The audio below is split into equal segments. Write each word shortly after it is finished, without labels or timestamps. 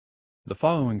The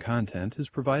following content is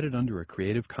provided under a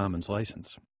Creative Commons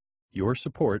license. Your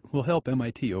support will help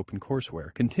MIT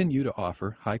OpenCourseWare continue to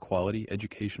offer high-quality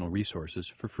educational resources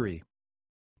for free.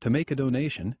 To make a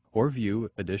donation or view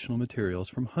additional materials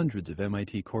from hundreds of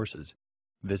MIT courses,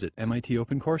 visit MIT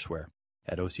OpenCourseWare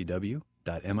at ocw.mit.edu.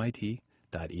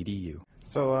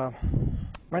 So,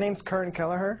 my name's Kern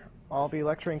Kelleher. I'll be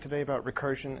lecturing today about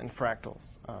recursion and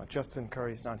fractals. Justin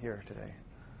Curry's not here today,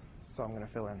 so I'm going to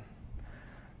fill in.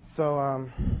 So,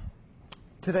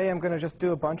 today I'm going to just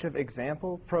do a bunch of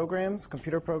example programs,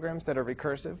 computer programs that are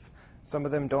recursive. Some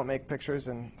of them don't make pictures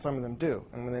and some of them do.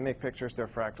 And when they make pictures, they're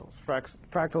fractals.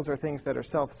 Fractals are things that are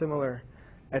self-similar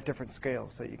at different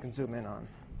scales that you can zoom in on.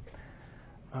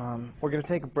 We're going to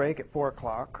take a break at 4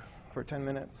 o'clock for 10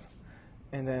 minutes.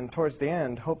 And then towards the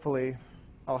end, hopefully,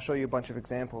 I'll show you a bunch of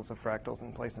examples of fractals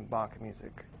and play some Bach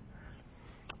music.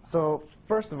 So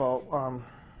first of all,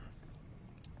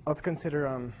 let's consider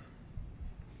a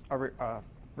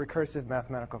recursive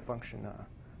mathematical function,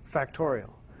 factorial.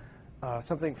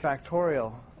 Something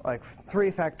factorial, like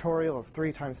 3 factorial is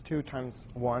 3 times 2 times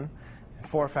 1, and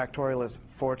 4 factorial is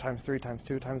 4 times 3 times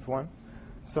 2 times 1.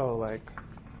 So like,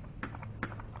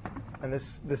 and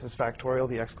this is factorial,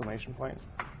 the exclamation point.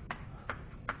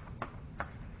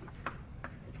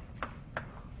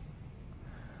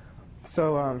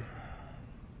 So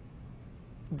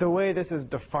the way this is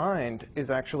defined is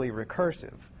actually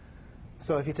recursive.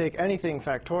 So if you take anything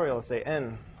factorial, let's say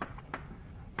n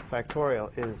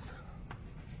factorial is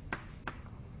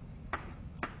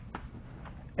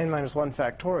n minus 1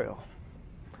 factorial.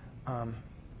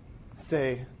 Let's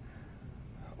say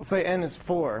n is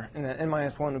 4, and then n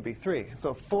minus 1 would be 3.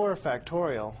 So 4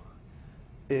 factorial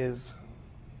is,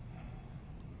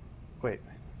 wait,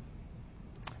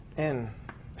 n,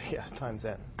 yeah, times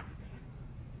n.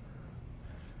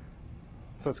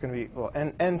 So it's going to be, well,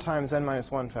 n times n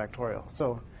minus 1 factorial.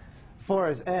 So 4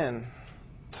 is n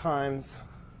times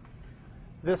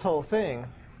this whole thing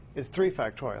is 3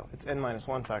 factorial. It's n minus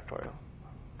 1 factorial.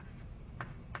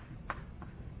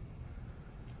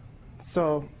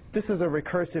 So this is a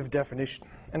recursive definition.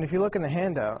 And if you look in the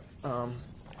handout,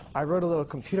 I wrote a little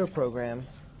computer program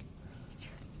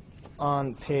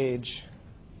on page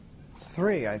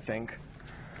 3, I think,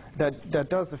 that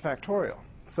does the factorial.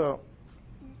 So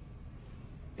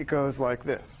it goes like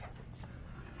this.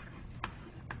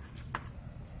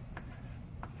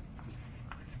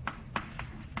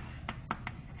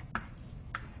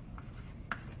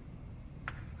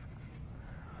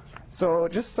 So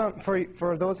just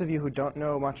for those of you who don't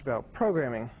know much about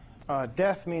programming,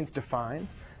 def means define.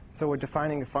 So we're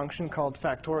defining a function called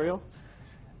factorial.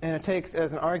 And it takes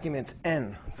as an argument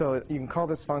n. So you can call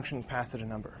this function, pass it a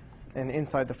number. And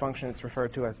inside the function, it's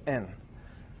referred to as n.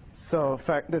 So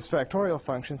this factorial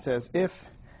function says if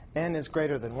n is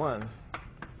greater than 1,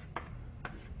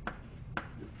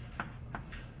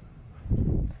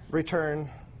 return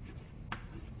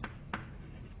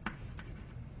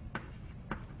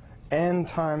n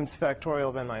times factorial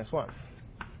of n minus 1.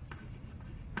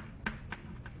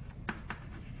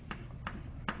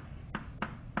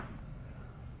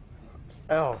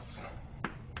 Else,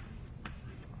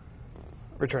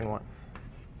 return 1.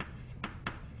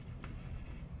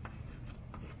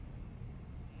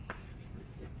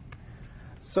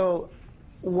 So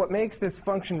what makes this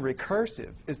function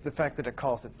recursive is the fact that it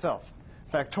calls itself.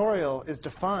 Factorial is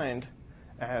defined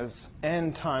as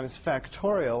n times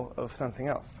factorial of something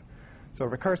else. So a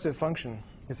recursive function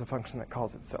is a function that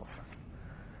calls itself.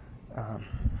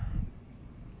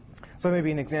 So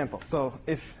maybe an example. So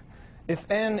if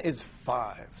n is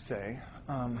 5, say,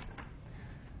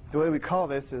 the way we call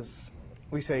this is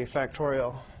we say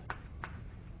factorial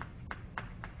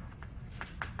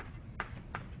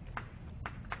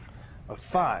of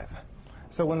 5.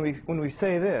 So when we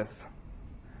say this,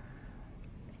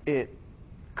 it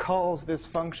calls this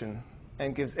function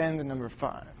and gives n the number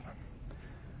 5.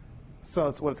 So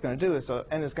what it's going to do is, so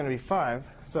n is going to be 5.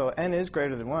 So n is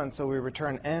greater than 1, so we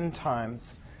return n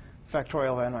times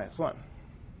factorial of n minus 1.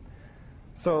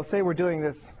 So say we're doing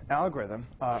this algorithm,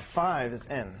 5 is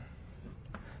n.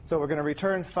 So we're going to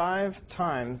return 5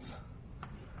 times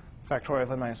factorial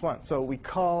of n minus 1. So we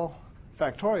call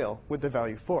factorial with the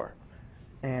value 4.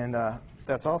 And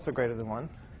that's also greater than 1.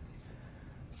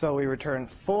 So we return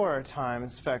 4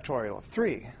 times factorial of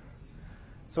 3.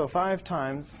 So 5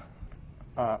 times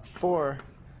 4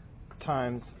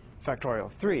 times factorial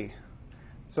of 3.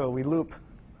 So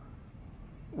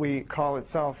we call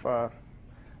itself a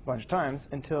bunch of times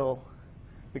until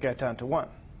we get down to 1.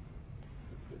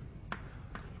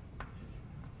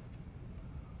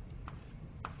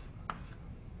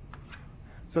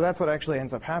 So that's what actually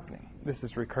ends up happening. this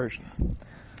is recursion.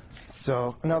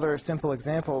 So another simple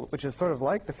example, which is sort of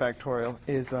like the factorial,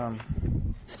 is the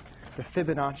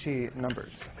Fibonacci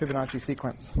numbers, Fibonacci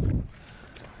sequence.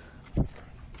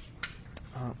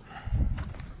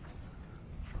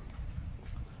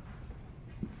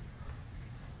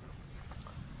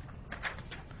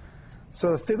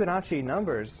 So the Fibonacci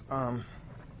numbers,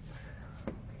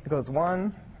 it goes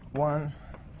 1, 1,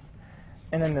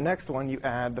 and then the next one you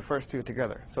add the first two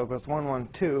together. So it goes 1, 1,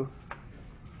 2.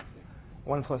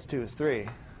 1 plus 2 is 3.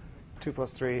 2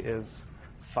 plus 3 is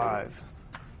 5.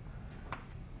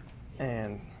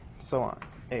 And so on.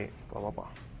 8, blah, blah, blah.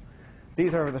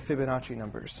 These are the Fibonacci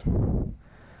numbers.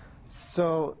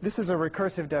 So this is a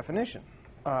recursive definition.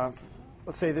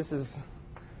 Let's say this is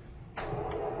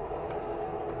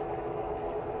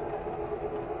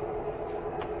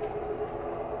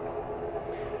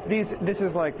this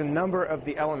is like the number of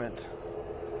the element.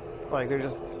 Like they're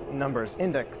just numbers,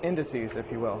 indices,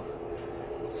 if you will.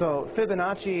 So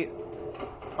Fibonacci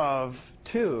of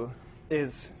 2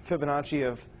 is Fibonacci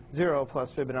of 0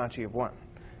 plus Fibonacci of 1.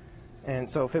 And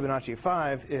so Fibonacci of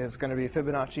 5 is going to be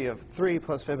Fibonacci of 3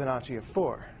 plus Fibonacci of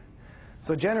 4.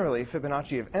 So generally,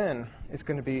 Fibonacci of n is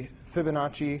going to be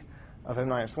Fibonacci of n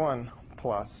minus 1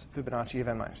 plus Fibonacci of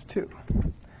n minus 2.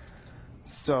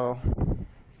 So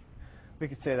we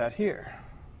could say that here.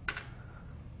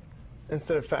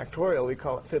 Instead of factorial, we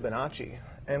call it Fibonacci.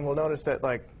 And we'll notice that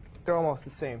like they're almost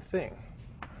the same thing.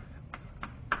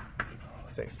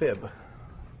 Say fib.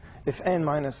 If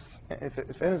n is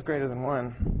greater than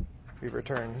 1, we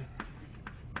return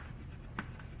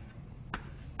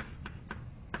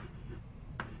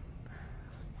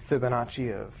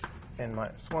Fibonacci of n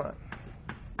minus 1.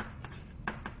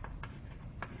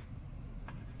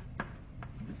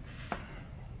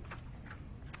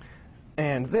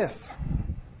 And this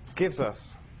gives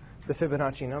us the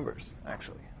Fibonacci numbers,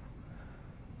 actually.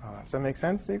 Does that make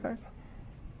sense to you guys?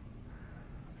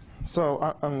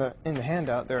 So in the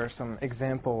handout, there are some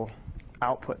example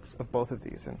outputs of both of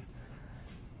these. And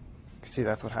you can see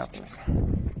that's what happens.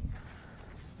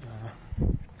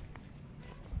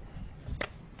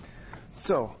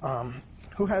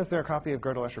 Who has their copy of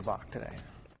Gödel, Escher, Bach today?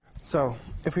 So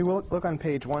if we look on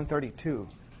page 132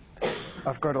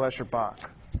 of Gödel, Escher,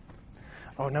 Bach.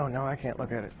 Oh, no, I can't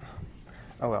look at it.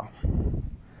 Oh, well.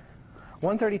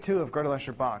 132 of Gödel,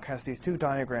 Escher, Bach has these two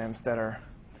diagrams that are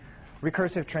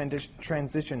recursive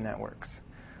transition networks.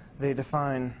 They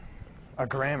define a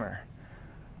grammar,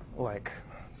 like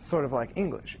sort of like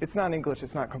English. It's not English,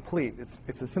 it's not complete.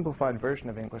 It's a simplified version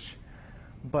of English.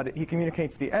 But he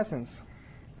communicates the essence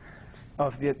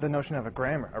of the notion of a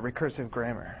grammar, a recursive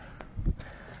grammar.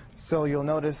 So you'll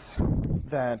notice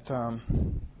that,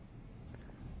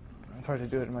 it's hard to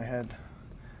do it in my head.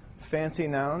 Fancy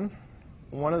noun,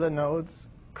 one of the nodes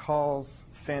calls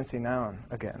fancy noun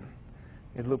again.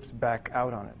 It loops back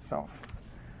out on itself.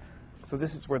 So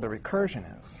this is where the recursion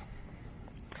is.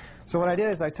 So what I did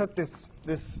is I took this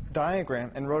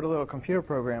diagram and wrote a little computer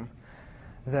program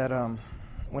that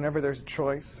whenever there's a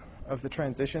choice of the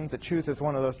transitions, it chooses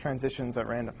one of those transitions at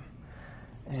random.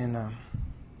 And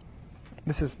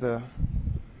this is the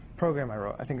program I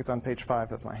wrote. I think it's on page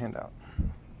 5 of my handout.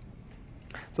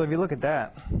 So if you look at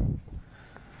that,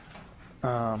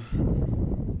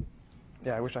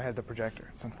 yeah, I wish I had the projector.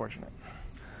 It's unfortunate.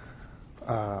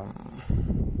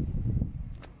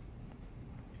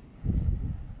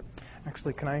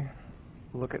 Actually, can I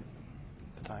look at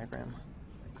the diagram?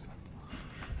 Thanks.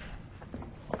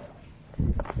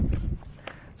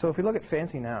 So if we look at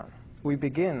fancy noun, we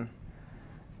begin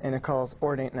and it calls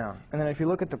ornate noun. And then if you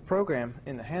look at the program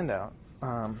in the handout,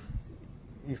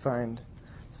 you find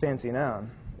fancy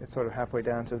noun. It's sort of halfway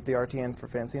down. It says the RTN for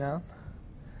fancy noun.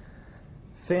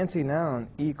 Fancy noun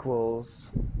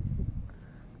equals,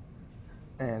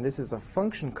 and this is a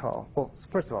function call. Well,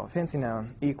 first of all, fancy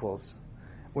noun equals,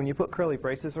 when you put curly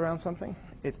braces around something,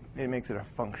 it makes it a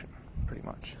function, pretty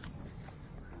much.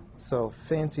 So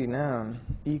fancy noun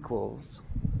equals,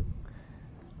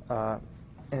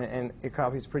 and it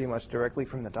copies pretty much directly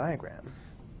from the diagram.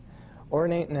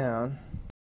 Ornate noun